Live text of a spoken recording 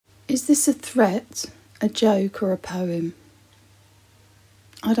Is this a threat, a joke or a poem?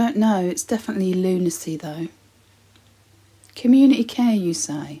 I don't know, it's definitely lunacy though. Community care, you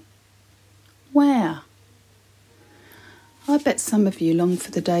say? Where? I bet some of you long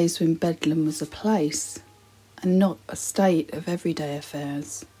for the days when Bedlam was a place and not a state of everyday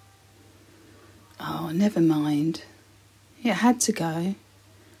affairs. Oh, never mind. It had to go.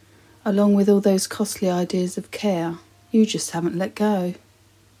 Along with all those costly ideas of care, you just haven't let go.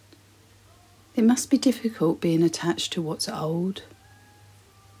 It must be difficult being attached to what's old.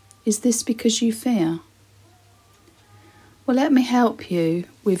 Is this because you fear? Well, let me help you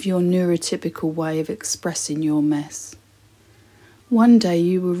with your neurotypical way of expressing your mess. One day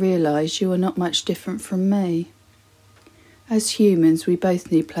you will realise you are not much different from me. As humans, we both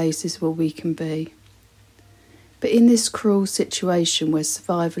need places where we can be. But in this cruel situation where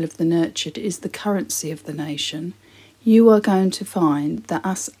survival of the nurtured is the currency of the nation, you are going to find that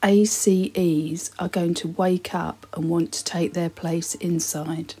us ACEs are going to wake up and want to take their place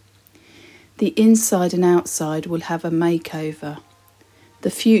inside. The inside and outside will have a makeover. The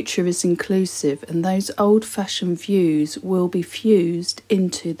future is inclusive and those old-fashioned views will be fused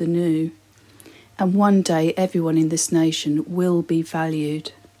into the new. And one day everyone in this nation will be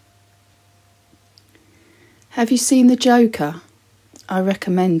valued. Have you seen The Joker? I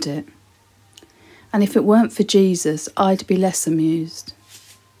recommend it. And if it weren't for Jesus, I'd be less amused.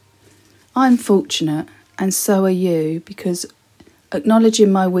 I'm fortunate, and so are you, because acknowledging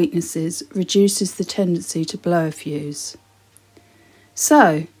my weaknesses reduces the tendency to blow a fuse.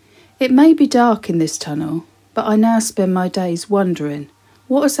 So, it may be dark in this tunnel, but I now spend my days wondering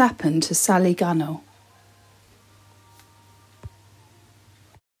what has happened to Sally Gunnell.